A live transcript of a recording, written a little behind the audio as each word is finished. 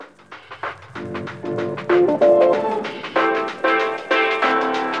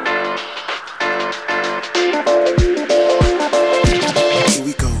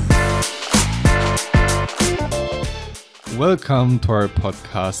Welcome to our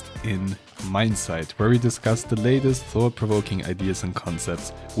podcast in Mindsight, where we discuss the latest thought-provoking ideas and concepts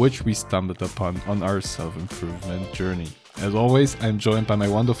which we stumbled upon on our self-improvement journey. As always, I'm joined by my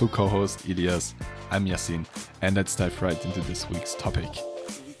wonderful co-host Elias. I'm Yassin, and let's dive right into this week's topic,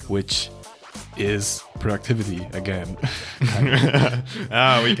 which is productivity again.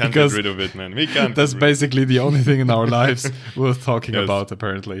 We can't get rid of it, man. We can't. That's basically the only thing in our lives worth talking about,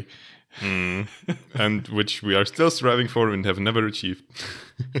 apparently. And which we are still striving for and have never achieved.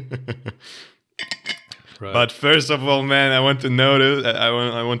 Right. But first of all, man, I want to notice, I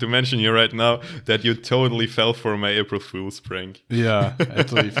want to mention you right now that you totally fell for my April Fool's prank. Yeah, I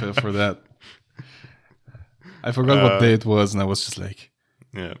totally fell for that. I forgot what day it was, and I was just like,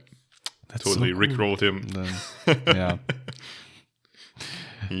 yeah, that's totally so cool. rickrolled him. Then,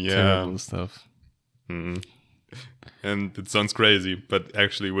 Yeah. terrible stuff. And it sounds crazy, but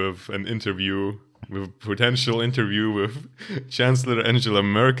actually with a potential interview with Chancellor Angela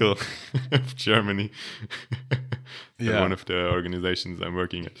Merkel of Germany, one of the organizations I'm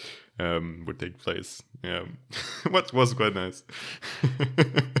working at, would take place. Yeah, what was quite nice.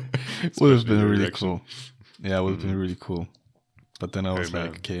 Would have been really cool. Yeah, it would have been really cool. But then I was Hey,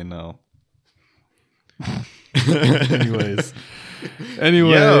 like, man. okay, now. Anyways.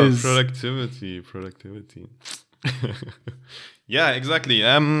 Yeah, productivity. Yeah, exactly.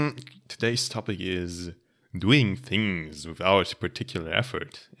 Today's topic is doing things without particular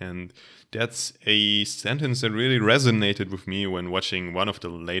effort. And that's a sentence that really resonated with me when watching one of the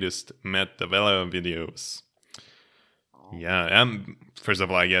latest Matt Davella videos. Yeah, first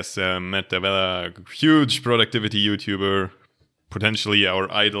of all, I guess Matt Davella, huge productivity YouTuber, potentially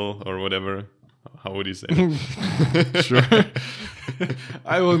our idol or whatever. How would you say it? Sure.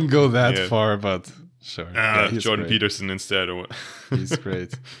 I wouldn't go that Yeah. far, but sure. Yeah, he's Jordan great. Peterson instead. Or what? He's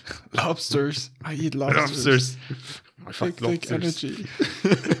great. Lobsters. I eat lobsters. I fuck Big lobsters. energy.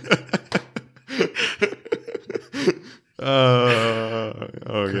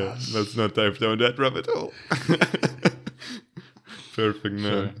 Okay, let's not dive down that rabbit hole. Perfect,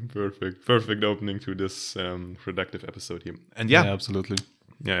 man. Sure. Perfect opening to this productive episode here. And Yeah, absolutely.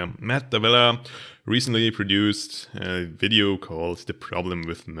 Matt Davella recently produced a video called "The Problem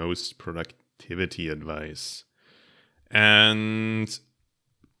with Most Productivity Advice," and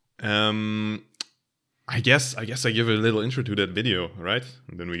I guess I give a little intro to that video, right?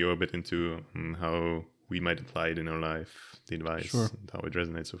 And then we go a bit into how we might apply it in our life, the advice, Sure. and how it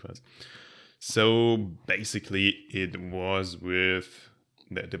resonates with us. So basically, it was with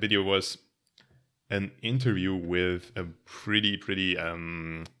the video was an interview with a pretty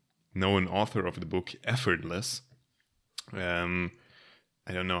known author of the book Effortless.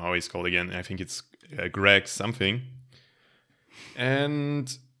 I don't know how he's called again. I think it's Greg something.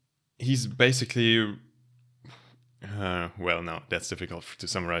 And he's basically, well, no, that's difficult to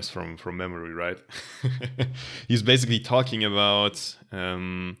summarize from memory, right? He's basically talking about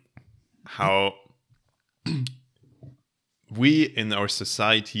how we in our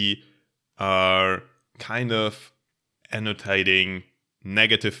society are kind of annotating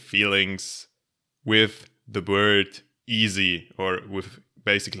negative feelings with the word easy, or with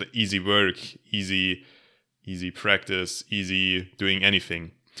basically easy work, easy practice, easy doing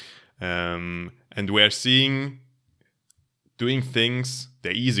anything. And we're seeing doing things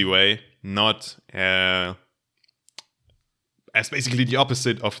the easy way, not as basically the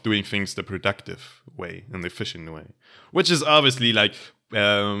opposite of doing things the productive way and the efficient way, which is obviously like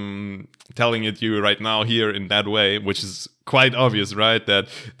telling it you right now here in that way, which is quite obvious, right? That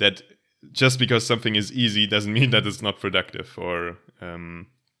just because something is easy doesn't mean that it's not productive or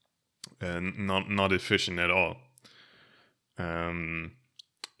not efficient at all.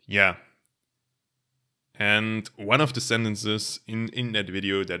 Yeah. And one of the sentences in that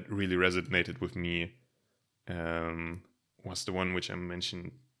video that really resonated with me was the one which I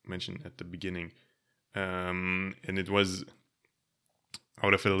mentioned at the beginning, and it was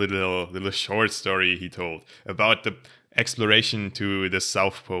out of a little short story he told about the exploration to the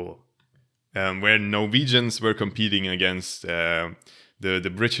South Pole, where Norwegians were competing against the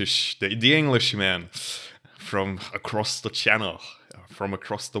British, the Englishmen from across the channel, from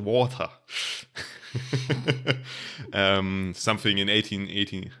across the water. Something in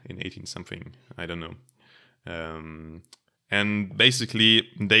 18 something, I don't know. And basically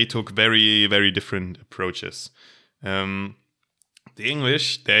they took very, very different approaches. The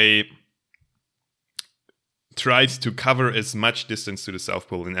English, they tried to cover as much distance to the South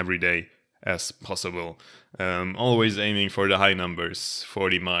Pole in every day as possible, always aiming for the high numbers,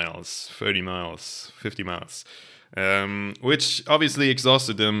 40 miles, 30 miles, 50 miles. which obviously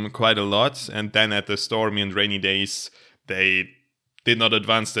exhausted them quite a lot. And then at the stormy and rainy days, they did not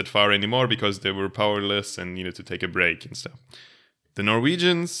advance that far anymore because they were powerless and needed to take a break and stuff. The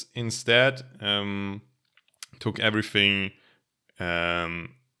Norwegians instead took everything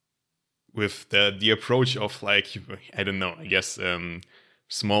with the approach of like, I don't know, I guess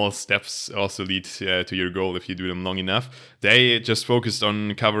small steps also lead to your goal if you do them long enough. They just focused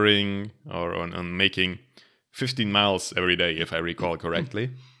on covering or on making 15 miles every day, if I recall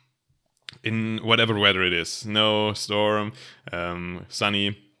correctly, in whatever weather it is, snow, storm,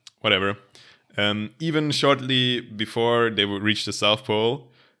 sunny, whatever. Even shortly before they would reach the South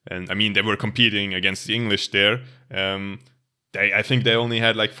Pole, and I mean, they were competing against the English there. I think they only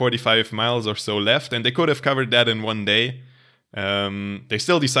had like 45 miles or so left, and they could have covered that in one day. They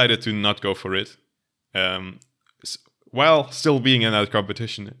still decided to not go for it, while still being in that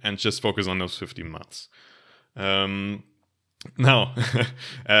competition, and just focus on those 15 miles. Now,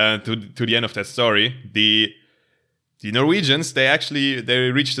 to the end of that story, the Norwegians, they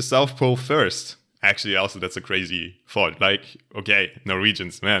reached the South Pole first. Actually, also, that's a crazy thought. Like, okay,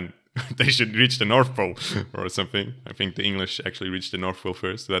 Norwegians, man, they should reach the North Pole or something. I think the English actually reached the North Pole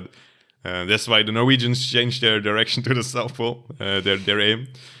first, but that's why the Norwegians changed their direction to the South Pole, their aim.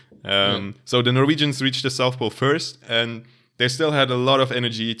 So the Norwegians reached the South Pole first, and they still had a lot of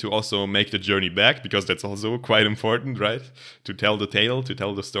energy to also make the journey back, because that's also quite important, right? To tell the tale, to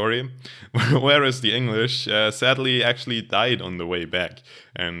tell the story. Whereas the English sadly actually died on the way back.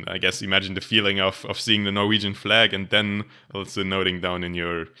 And I guess imagine the feeling of seeing the Norwegian flag and then also noting down in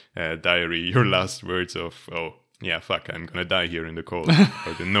your diary your last words of, oh, yeah, fuck, I'm gonna die here in the cold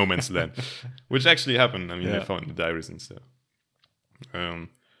or the no man's land. Which actually happened. I mean, I found the diaries and stuff. I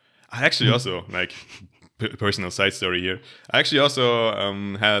actually also, like, personal side story here. I actually also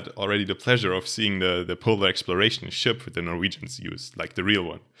had already the pleasure of seeing the polar exploration ship that the Norwegians used, like the real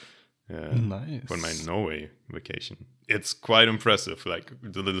one. Nice. For my Norway vacation. It's quite impressive, like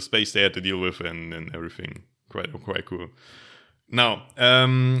the little space they had to deal with and everything. Quite cool. Now,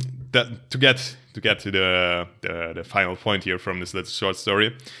 to get to the final point here from this little short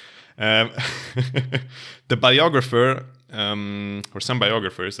story, the biographer or some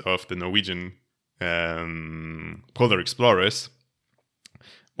biographers of the Norwegian polar explorers,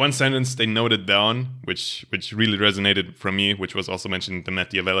 one sentence they noted down, which really resonated from me, which was also mentioned in the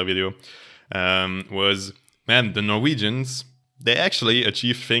Matt Diavella video, was, man, the Norwegians, they actually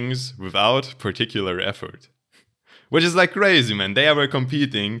achieved things without particular effort. Which is like crazy, man. They were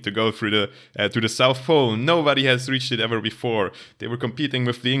competing to go through to the South Pole. Nobody has reached it ever before. They were competing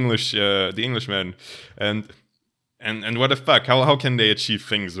with the Englishmen, and what the fuck? How can they achieve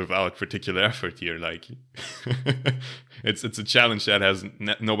things without particular effort here? Like, it's a challenge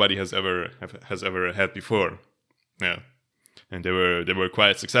that nobody has ever had before. Yeah, and they were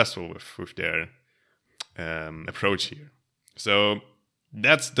quite successful with their approach here. So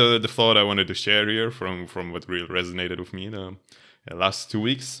that's the thought I wanted to share here from what really resonated with me the last 2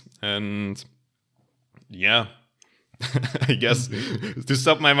 weeks. And yeah, I guess to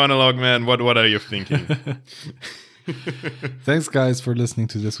stop my monologue, man, what are you thinking? Thanks, guys, for listening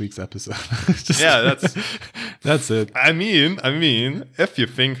to this week's episode. Yeah, that's it. I mean, if you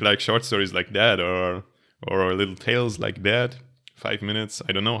think like short stories like that or little tales like that, 5 minutes.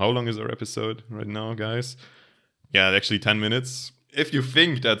 I don't know how long is our episode right now, guys. Yeah, actually 10 minutes. If you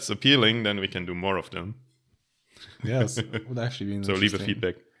think that's appealing, then we can do more of them. Yes, it would actually be an so leave a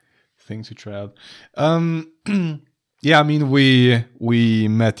feedback. Thing to try out. Yeah, I mean, we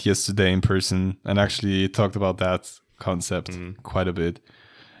met yesterday in person and actually talked about that concept quite a bit.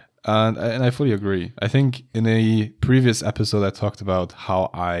 And I fully agree. I think in a previous episode, I talked about how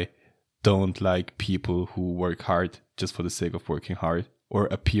I don't like people who work hard just for the sake of working hard or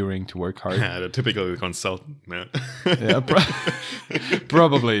appearing to work hard. Yeah, the typical consultant, man. Yeah,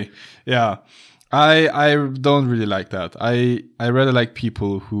 probably. Yeah. I don't really like that. I rather like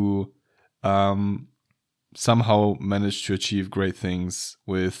people who somehow manage to achieve great things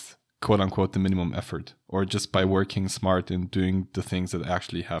with quote unquote the minimum effort, or just by working smart and doing the things that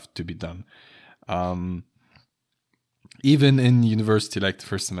actually have to be done. Even in university, like the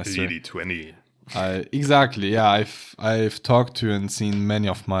first semester. 80-20. Exactly. Yeah, I've talked to and seen many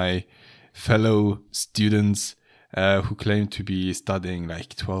of my fellow students who claim to be studying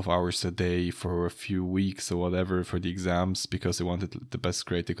like 12 hours a day for a few weeks or whatever for the exams because they wanted the best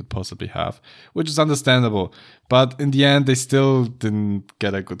grade they could possibly have, which is understandable. But in the end, they still didn't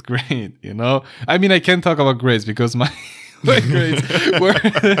get a good grade, you know? I mean, I can't talk about grades because my grades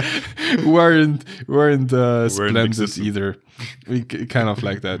weren't splendid either. We kind of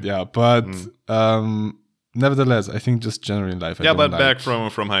like that, yeah. But nevertheless, I think just generally in life, yeah, but back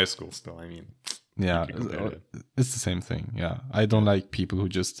from high school still, I mean. Yeah, it's the same thing. Yeah, I don't like people who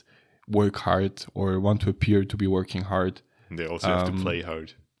just work hard or want to appear to be working hard. And they also have to play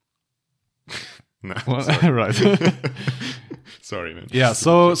hard. No, Well, sorry. right. Sorry, man. Yeah,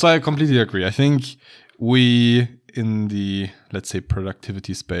 so I completely agree. I think we, in the, let's say,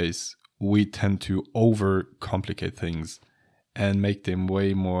 productivity space, we tend to overcomplicate things and make them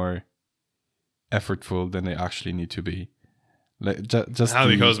way more effortful than they actually need to be. Like just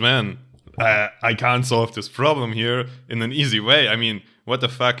because, man, I can't solve this problem here in an easy way. I mean, what the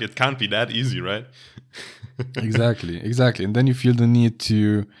fuck? It can't be that easy, right? Exactly. And then you feel the need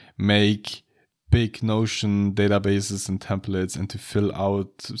to make big Notion databases and templates and to fill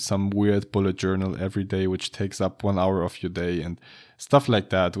out some weird bullet journal every day, which takes up 1 hour of your day and stuff like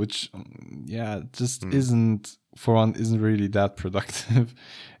that, which, just isn't really that productive.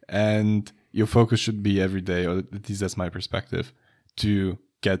 And your focus should be every day, or at least that's my perspective, to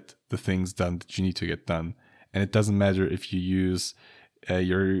get the things done that you need to get done. And it doesn't matter if you use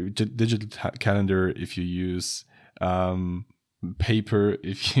your digital calendar, if you use paper,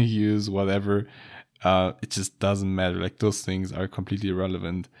 if you use whatever, it just doesn't matter. Like, those things are completely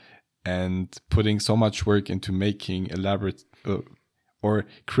irrelevant. And putting so much work into making elaborate or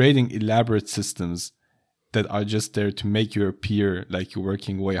creating elaborate systems that are just there to make you appear like you're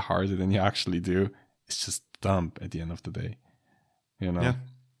working way harder than you actually do, it's just dumb at the end of the day. You know?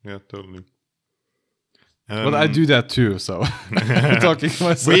 Yeah, totally. But I do that too, so I'm talking to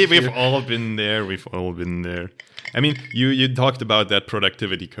myself. We've all been there. I mean, you talked about that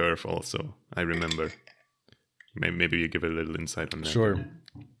productivity curve also, I remember. Maybe you give a little insight on that. Sure.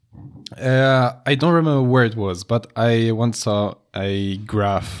 I don't remember where it was, but I once saw a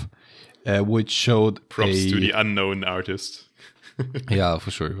graph which showed props to the unknown artist. Yeah, for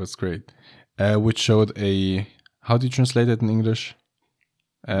sure. It was great. Which showed how do you translate it in English?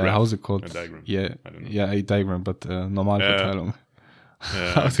 How's it called? A diagram. Yeah, I don't know. Yeah, a diagram, but Normalverteilung.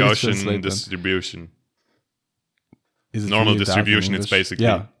 Gaussian distribution. Is it normal really distribution, it's basically.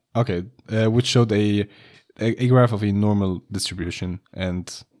 Yeah, okay. Which showed a graph of a normal distribution,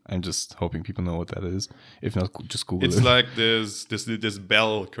 and I'm just hoping people know what that is. If not, just Google it. It's like this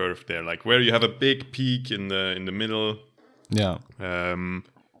bell curve there, like where you have a big peak in the middle. Yeah. And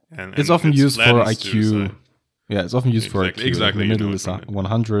it's often used for IQ. So. Yeah, it's often used for IQ. Exactly. The middle is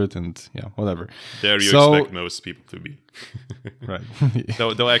 100 and whatever. There you expect most people to be. Right.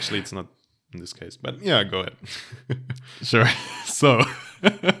 though actually it's not in this case. But yeah, go ahead. Sure. So,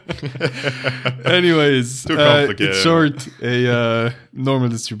 anyways, too complicated. It's short a normal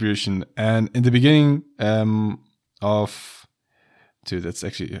distribution, and in the beginning that's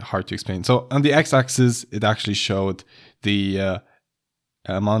actually hard to explain. So on the x-axis, it actually showed the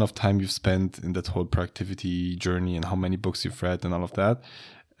amount of time you've spent in that whole productivity journey and how many books you've read and all of that.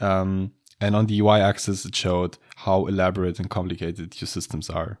 And on the y-axis, it showed how elaborate and complicated your systems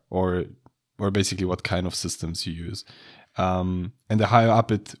are, or basically what kind of systems you use. And the higher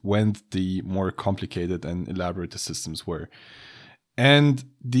up it went, the more complicated and elaborate the systems were. And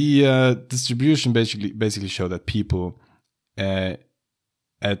the distribution basically showed that people at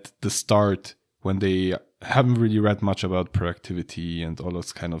the start, when they haven't really read much about productivity and all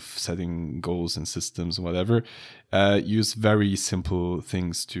those kind of setting goals and systems and whatever, use very simple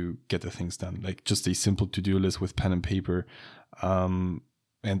things to get the things done, like just a simple to-do list with pen and paper. And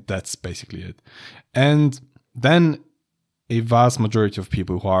that's basically it. And then a vast majority of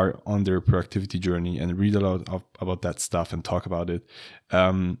people who are on their productivity journey and read a lot about that stuff and talk about it,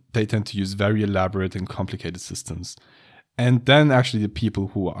 they tend to use very elaborate and complicated systems. And then actually the people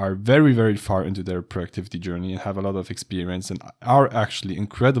who are very, very far into their productivity journey and have a lot of experience and are actually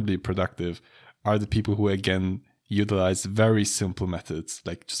incredibly productive are the people who, again, utilize very simple methods,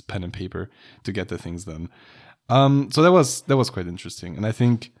 like just pen and paper, to get the things done. So that was quite interesting. And I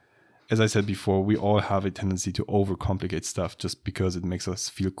think, as I said before, we all have a tendency to overcomplicate stuff just because it makes us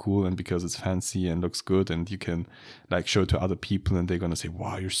feel cool and because it's fancy and looks good, and you can like show it to other people and they're going to say,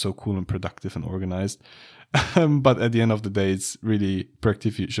 wow, you're so cool and productive and organized. But at the end of the day, it's really,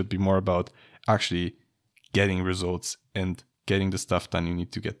 productivity should be more about actually getting results and getting the stuff done you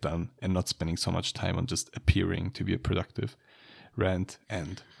need to get done, and not spending so much time on just appearing to be a productive. Rant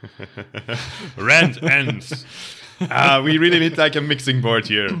end. Rant end. We really need like a mixing board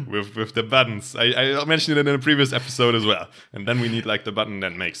here with the buttons. I mentioned it in a previous episode as well. And then we need like the button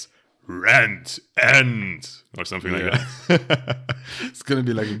that makes rant end or something like that. It's gonna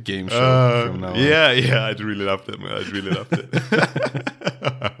be like a game show from now on. Yeah, I'd really love it.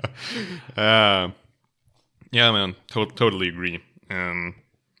 Yeah, man, totally agree.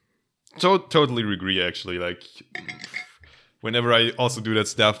 Totally agree, actually. Like, whenever I also do that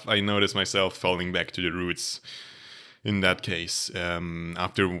stuff, I notice myself falling back to the roots in that case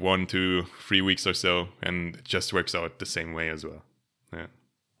after 1 to 3 weeks or so, and it just works out the same way as well. Yeah.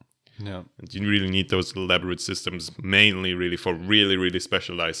 And you really need those elaborate systems, mainly really for really, really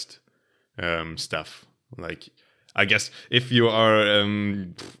specialized stuff. Like, I guess if you are,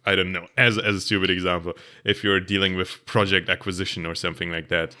 I don't know, as a stupid example, if you're dealing with project acquisition or something like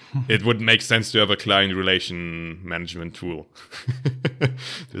that, it would make sense to have a client relation management tool.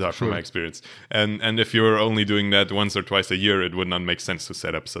 These are from my experience. And if you're only doing that once or twice a year, it would not make sense to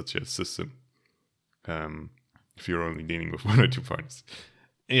set up such a system. If you're only dealing with 1 or 2 partners.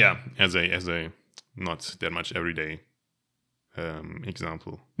 Yeah, as a not that much everyday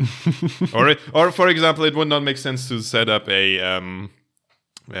example. or for example, it would not make sense to set up a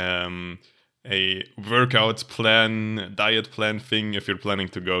workout plan, diet plan thing if you're planning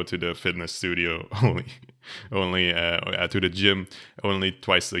to go to the fitness studio only to the gym only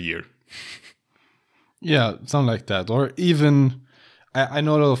twice a year. Yeah, something like that. Or even, I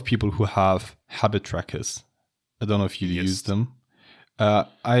know a lot of people who have habit trackers. I don't know if you use them.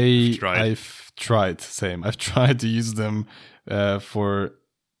 I've tried. Same. I've tried to use them for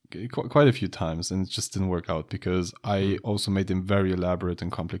quite a few times, and it just didn't work out because I also made them very elaborate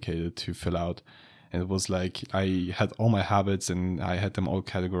and complicated to fill out. And it was like I had all my habits and I had them all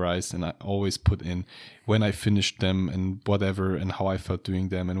categorized, and I always put in when I finished them and whatever and how I felt doing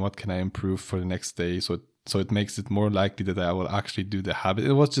them and what can I improve for the next day. So it makes it more likely that I will actually do the habit.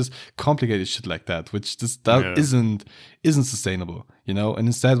 It was just complicated shit like that, which just isn't sustainable, you know? And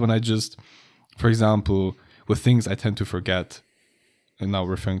instead, when I just, for example, with things I tend to forget, and now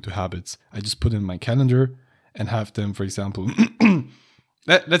referring to habits, I just put in my calendar and have them, for example,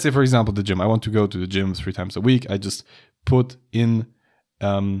 let's say, for example, the gym. I want to go to the gym 3 times a week. I just put in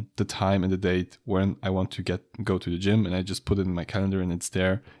the time and the date when I want to go to the gym, and I just put it in my calendar and it's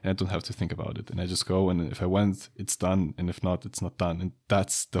there, and I don't have to think about it. And I just go, and if I went, it's done, and if not, it's not done. And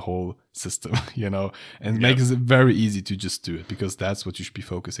that's the whole system, you know, and it makes it very easy to just do it, because that's what you should be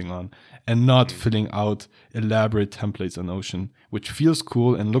focusing on, and not filling out elaborate templates on Notion, which feels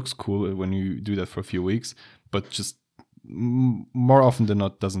cool and looks cool when you do that for a few weeks, but just more often than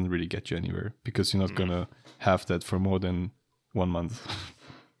not doesn't really get you anywhere, because you're not gonna have that for more than 1 month.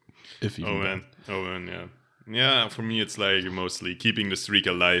 If even Oh man, yeah. For me, it's like mostly keeping the streak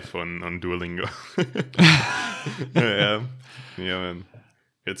alive on Duolingo. yeah, man.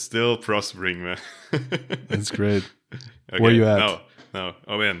 It's still prospering, man. That's great. Okay, where you at? No.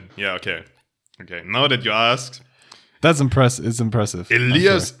 Oh man, yeah. Okay. Now that you asked, that's impressive. It's impressive.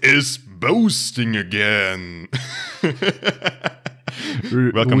 Elias is boasting again.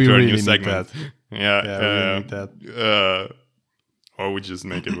 Welcome to our new segment. Yeah, we really need that. Or we just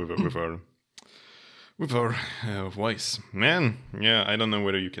make it with our voice. Man, yeah, I don't know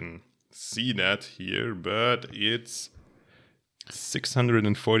whether you can see that here, but it's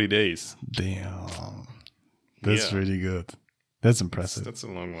 640 days. Damn. That's really good. That's impressive. That's a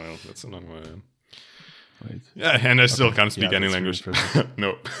long while. Wait. Yeah, and I still can't speak any language. Really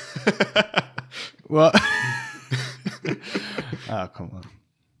no. Well, come on.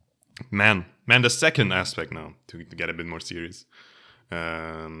 Man, the second aspect now, to get a bit more serious,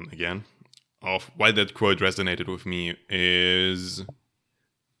 again, of why that quote resonated with me is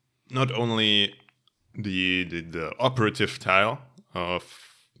not only the operative style of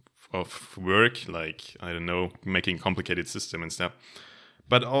work, like, I don't know, making complicated system and stuff,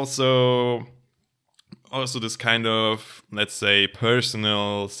 but also this kind of, let's say,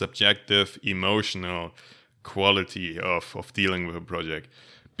 personal, subjective, emotional quality of dealing with a project.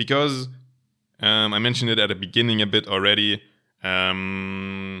 Because I mentioned it at the beginning a bit already,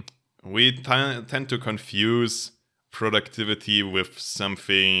 we tend to confuse productivity with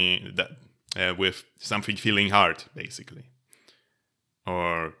something feeling hard, basically.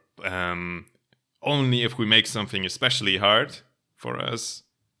 Or only if we make something especially hard for us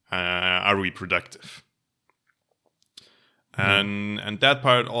are we productive. And that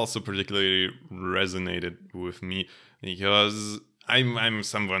part also particularly resonated with me, because I'm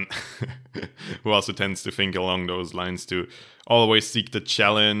someone who also tends to think along those lines, to always seek the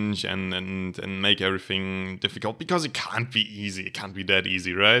challenge and make everything difficult, because it can't be easy. It can't be that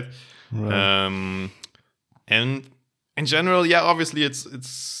easy, right? And in general, yeah, obviously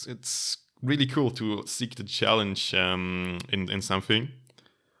it's really cool to seek the challenge in something.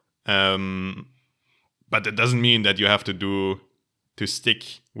 But that doesn't mean that you have to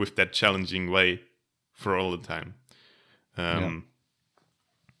stick with that challenging way for all the time.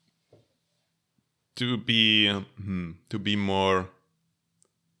 To be more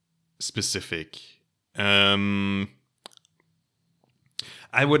specific,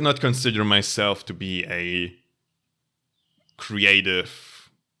 I would not consider myself to be a creative,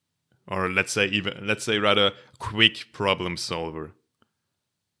 or let's say rather quick problem solver.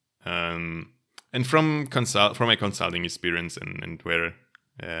 And from my consulting experience and where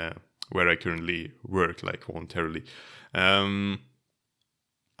I currently work, like voluntarily,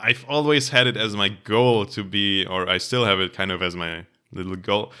 I've always had it as my goal to be, or I still have it kind of as my little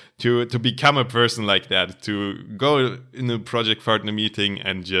goal to become a person like that, to go in a project partner meeting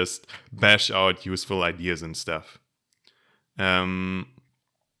and just bash out useful ideas and stuff.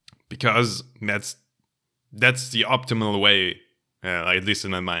 Because that's the optimal way, at least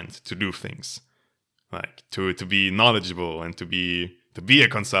in my mind, to do things. Like to be knowledgeable and to be a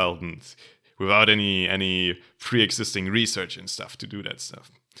consultant without any pre-existing research and stuff, to do that stuff.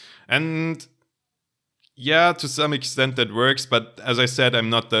 And yeah, to some extent that works, but as I said, I'm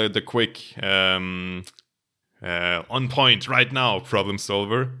not the quick, on point right now problem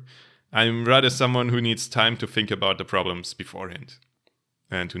solver. I'm rather someone who needs time to think about the problems beforehand,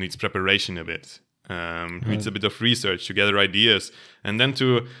 and who needs preparation a bit, who needs a bit of research to gather ideas, and then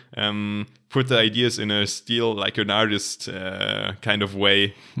to put the ideas in a steal like an artist kind of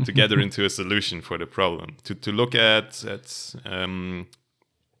way together into a solution for the problem. To look at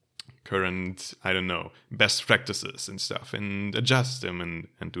current, I don't know, best practices and stuff, and adjust them and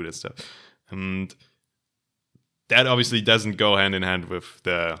do that stuff. And that obviously doesn't go hand in hand with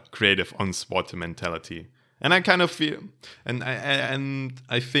the creative on-spot mentality. And I kind of feel, and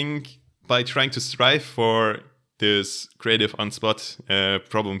I think by trying to strive for this creative on-spot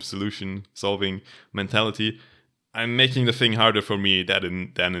problem solution solving mentality, I'm making the thing harder for me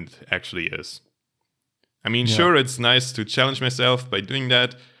than it actually is. I mean, sure, it's nice to challenge myself by doing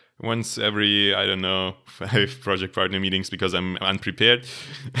that once every, I don't know, 5 project partner meetings because I'm unprepared.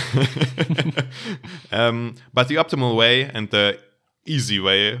 But the optimal way and the easy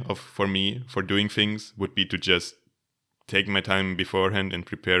way for me for doing things would be to just take my time beforehand and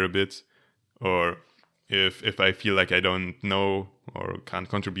prepare a bit. Or if I feel like I don't know or can't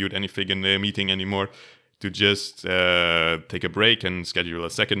contribute anything in the meeting anymore, to just take a break and schedule a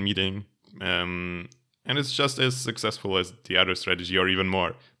second meeting. And it's just as successful as the other strategy, or even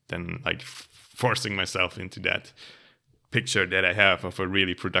more, than like forcing myself into that picture that I have of a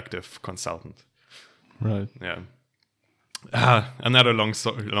really productive consultant. Right. Yeah. Another long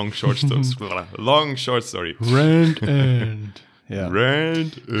short story. Rand and yeah.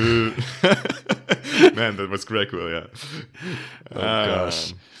 Rand. Man, that was great. Cool. Yeah. Oh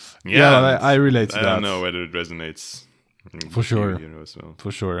gosh. Yeah, I relate to that. I don't know whether it resonates. For sure. You know, as well.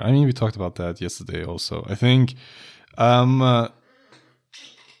 For sure. I mean, we talked about that yesterday also. I think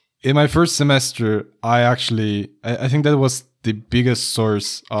in my first semester, I think that was the biggest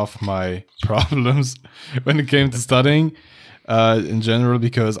source of my problems when it came to studying in general,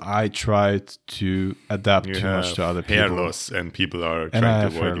 because I tried to adapt too much to other people. Hair loss, and people are trying to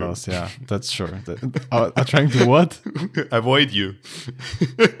avoid hair you. loss, yeah, that's sure. Are trying to what? Avoid you.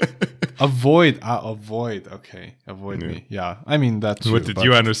 Avoid. Okay, avoid me. Yeah, I mean that too. What did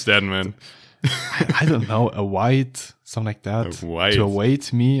you understand, man? I don't know. Avoid, something like that. Avoid. To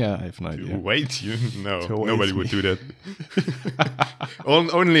await me? I have no idea. Wait, you? No, await nobody me. would do that.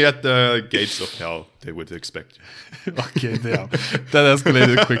 Only at the gates of hell they would expect you. Okay, damn. That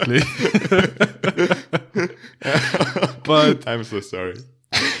escalated quickly. But I'm so sorry.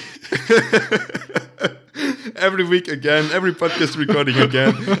 Every week again, every podcast recording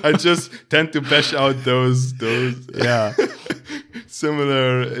again, I just tend to bash out those yeah.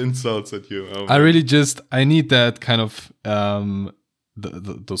 similar insults at you. I need that kind of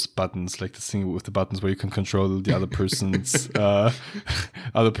those buttons, like the thing with the buttons where you can control the other person's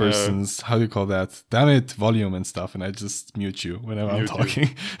how do you call that? Damn it, volume and stuff, and I just mute you whenever I'm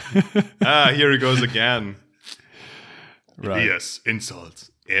talking. Here it goes again. Right. Yes, insults.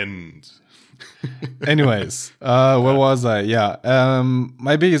 End. Anyways, where was I? Yeah.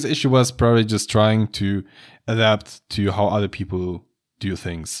 My biggest issue was probably just trying to adapt to how other people do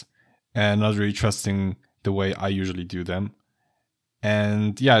things and not really trusting the way I usually do them.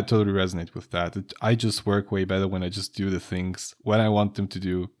 And yeah, I totally resonate with that. I just work way better when I just do the things when I want them to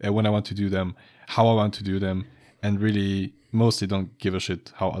do, and when I want to do them, how I want to do them, and really mostly don't give a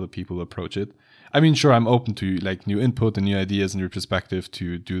shit how other people approach it. I mean, sure, I'm open to like new input and new ideas and new perspective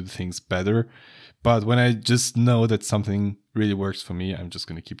to do the things better. But when I just know that something really works for me, I'm just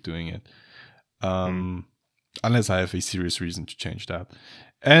going to keep doing it. Unless I have a serious reason to change that.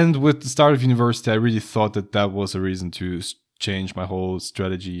 And with the start of university, I really thought that was a reason to change my whole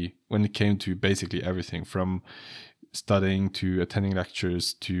strategy when it came to basically everything from studying to attending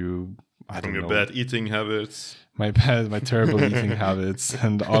lectures to I From don't your know, bad eating habits. my terrible eating habits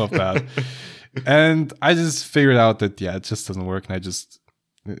and all of that. And I just figured out that, it just doesn't work. And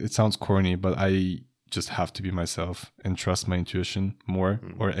it sounds corny, but I just have to be myself and trust my intuition more,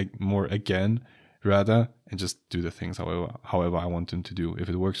 or more again, rather, and just do the things however I want them to do. If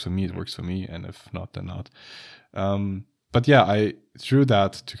it works for me, it works for me. And if not, then not. But yeah, through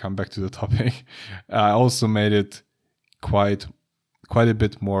that, to come back to the topic, I also made it quite a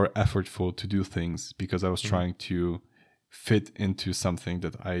bit more effortful to do things, because I was trying to fit into something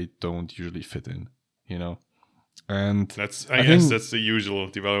that I don't usually fit in, And I guess that's the usual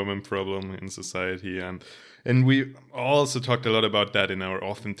development problem in society, and we also talked a lot about that in our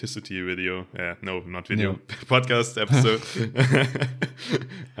authenticity video. No, not video, podcast episode.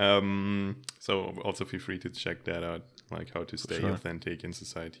 So also feel free to check that out, like how to stay authentic in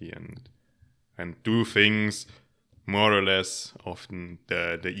society and do things more or less often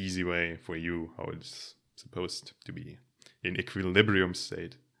the easy way for you, how it's supposed to be in equilibrium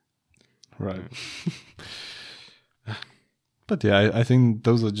state. Right. But yeah, I think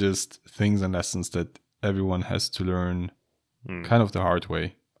those are just things and lessons that everyone has to learn kind of the hard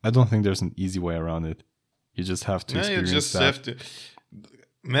way. I don't think there's an easy way around it. You just have to experience you just that. Have to.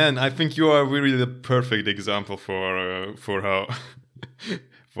 Man, I think you are really the perfect example for how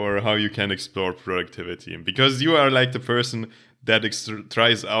for how you can explore productivity, because you are like the person that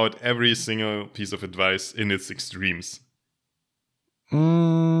tries out every single piece of advice in its extremes.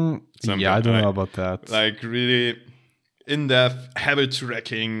 Yeah, I don't know about that. Like really in-depth habit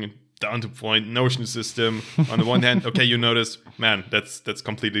tracking, down to point Notion system. On the one hand, okay, you notice, man, that's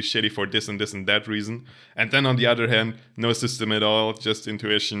completely shitty for this and this and that reason. And then on the other hand, no system at all, just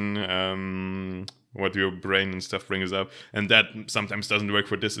intuition, what your brain and stuff brings up. And that sometimes doesn't work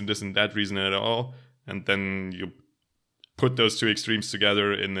for this and that reason at all. And then you put those two extremes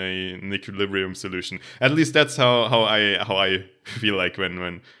together in an equilibrium solution. At least that's how I feel like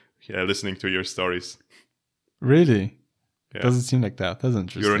when listening to your stories. Really? Yeah. Doesn't seem like that. That's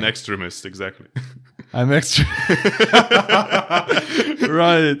interesting. You're an extremist, exactly. I'm extra.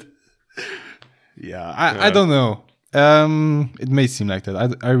 Right. Yeah, I don't know. It may seem like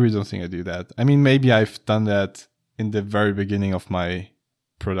that. I really don't think I do that. I mean, maybe I've done that in the very beginning of my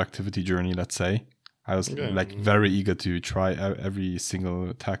productivity journey, let's say. I was very eager to try every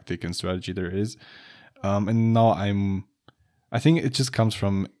single tactic and strategy there is. And now I think it just comes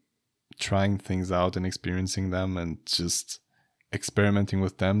from trying things out and experiencing them and just experimenting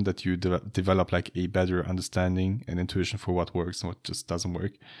with them, that you develop like a better understanding and intuition for what works and what just doesn't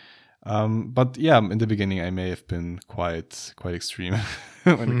work. But yeah, in the beginning I may have been quite extreme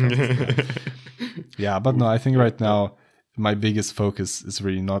when it comes to that. Yeah, but no, I think right now my biggest focus is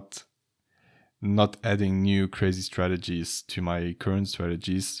really not adding new crazy strategies to my current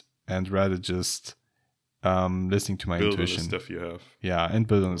strategies, and rather just listening to my intuition. Build on the stuff you have. Yeah, and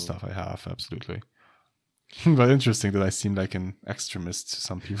build on the stuff I have, absolutely. But interesting that I seem like an extremist to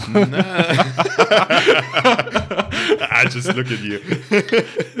some people. I just look at you.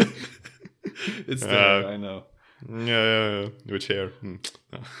 It's there, I know. Yeah. Which hair?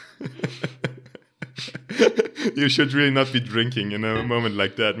 You should really not be drinking in a moment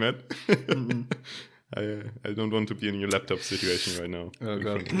like that, man. I don't want to be in your laptop situation right now. Oh,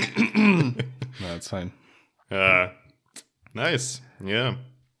 God. No, it's fine. Nice. Yeah.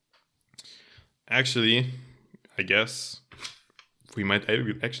 Actually, I guess we might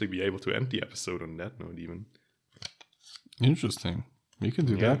actually be able to end the episode on that note even. Interesting. You can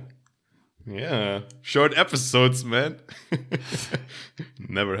do that. Yeah. Short episodes, man.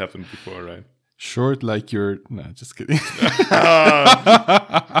 Never happened before, right? Short like you're... No, just kidding.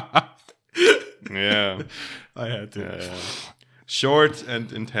 Yeah. I had to. Yeah. Short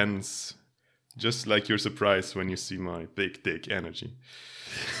and intense. Just like you're surprised when you see my big dick energy.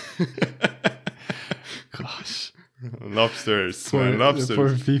 Gosh. Lobsters, man, lobsters.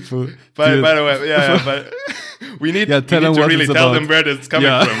 For people. By the way, but we need to really tell them where it's coming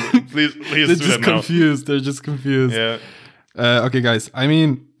from. Please They're do just that now. confused. They're just confused. Yeah. Okay, guys. I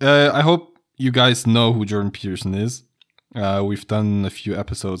mean, I hope you guys know who Jordan Peterson is. We've done a few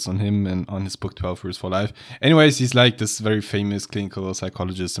episodes on him and on his book 12 Rules for Life. Anyways, he's like this very famous clinical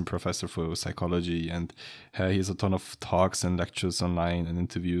psychologist and professor for psychology, and he has a ton of talks and lectures online and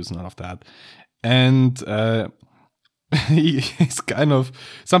interviews and all of that. And he's kind of,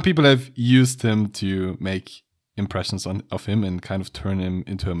 some people have used him to make impressions of him and kind of turn him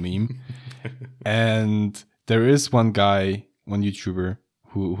into a meme. And there is one guy, one YouTuber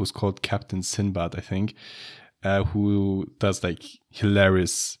who's called Captain Sinbad, I think, who does like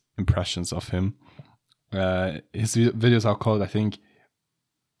hilarious impressions of him. His videos are called, I think,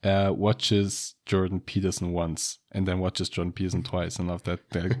 watches Jordan Peterson once and then watches Jordan Peterson twice, and of that,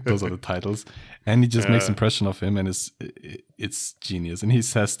 those are the titles. And he just makes impression of him, and it's genius. And he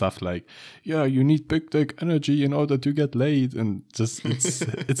says stuff like, "Yeah, you need big dick energy in order to get laid," and just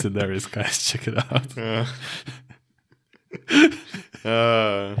it's hilarious, guys. Check it out.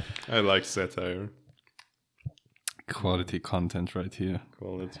 I like satire. Quality content right here.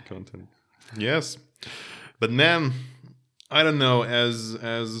 Quality content. Yes, but man, I don't know. As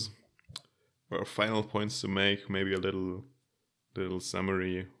well, final points to make, maybe a little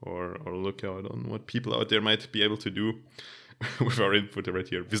summary or lookout on what people out there might be able to do with our input right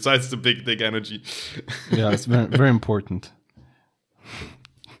here. Besides the big dick energy. Yeah, it's very very important.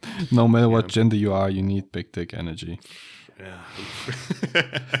 No matter what gender you are, you need big dick energy. Yeah.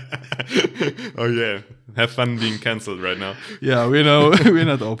 Oh yeah. Have fun being cancelled right now. Yeah, we know we're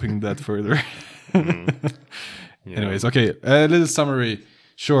not opening that further. Yeah. Anyways, okay. A little summary.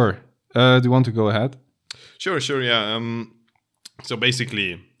 Sure. Do you want to go ahead? Sure. Yeah. So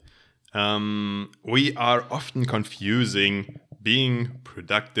basically, we are often confusing being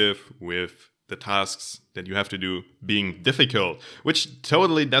productive with the tasks that you have to do being difficult, which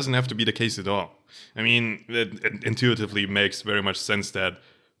totally doesn't have to be the case at all. I mean, it intuitively makes very much sense that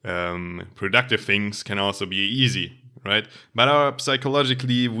productive things can also be easy, right? But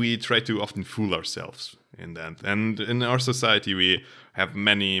psychologically, we try to often fool ourselves in that. And in our society, we have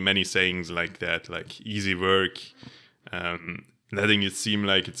many sayings like that, like easy work, letting it seem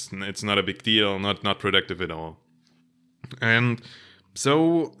like it's not a big deal, not productive at all. And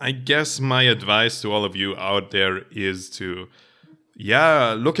so I guess my advice to all of you out there is to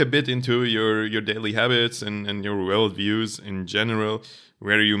look a bit into your daily habits and your worldviews in general,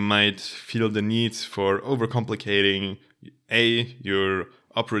 where you might feel the need for overcomplicating your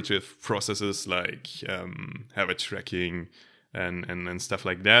operative processes like habit tracking and stuff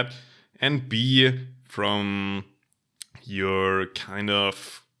like that, and B, from your kind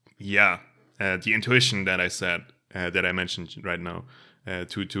of the intuition that I said that I mentioned right now,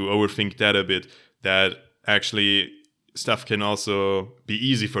 to overthink that a bit, that actually stuff can also be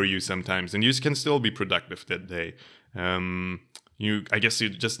easy for you sometimes, and you can still be productive that day. I guess you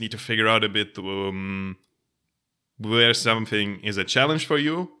just need to figure out a bit where something is a challenge for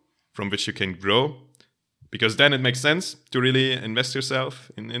you, from which you can grow, because then it makes sense to really invest yourself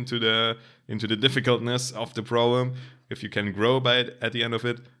into the difficultness of the problem if you can grow by it at the end of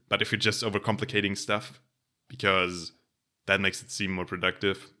it. But if you're just overcomplicating stuff because that makes it seem more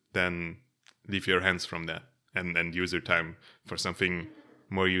productive, then leave your hands from that and use your time for something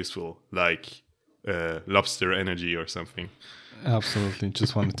more useful, like lobster energy or something. Absolutely.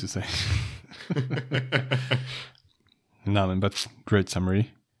 Just wanted to say. No, man, but great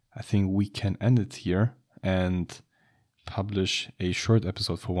summary. I think we can end it here and publish a short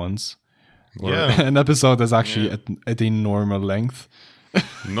episode for once. Or an episode that's actually at a normal length.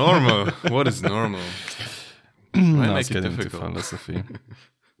 Normal? What is normal? No, let's get into philosophy.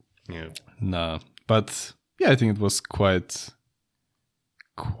 Yeah. Nah, but I think it was quite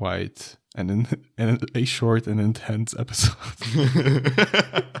a short and intense episode.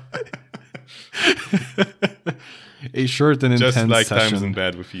 A short and intense just like session. Times in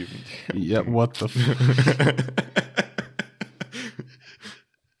Bed with you. Yeah, what the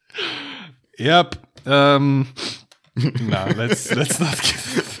Yep. No, let's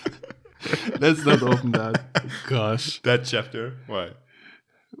not open that. Gosh. That chapter? Why?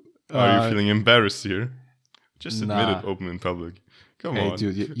 Are you feeling embarrassed here? Just admit it open in public. Come on.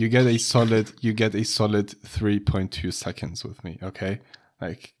 Dude, you get a solid 3.2 seconds with me, okay?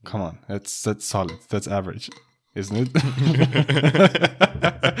 Like, come on. That's solid. That's average, isn't it?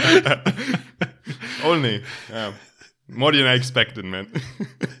 Only. More than I expected, man.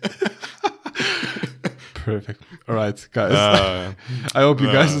 Perfect. All right, guys. I hope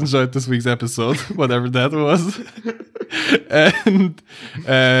you guys enjoyed this week's episode, whatever that was. And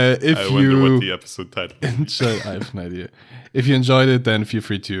if I wonder what the episode title is. I have no idea. If you enjoyed it, then feel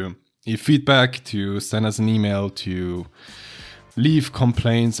free to leave feedback, to send us an email, to leave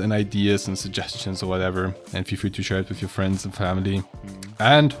complaints and ideas and suggestions or whatever. And feel free to share it with your friends and family.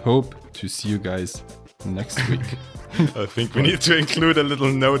 And hope to see you guys next week. I think we need to include a little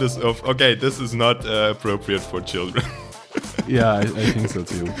notice of, okay, this is not appropriate for children. Yeah, I think so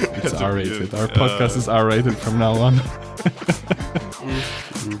too. It's R-rated. Our podcast is R-rated from now on.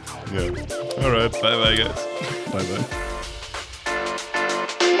 Yeah. All right. Bye-bye, guys. Bye-bye.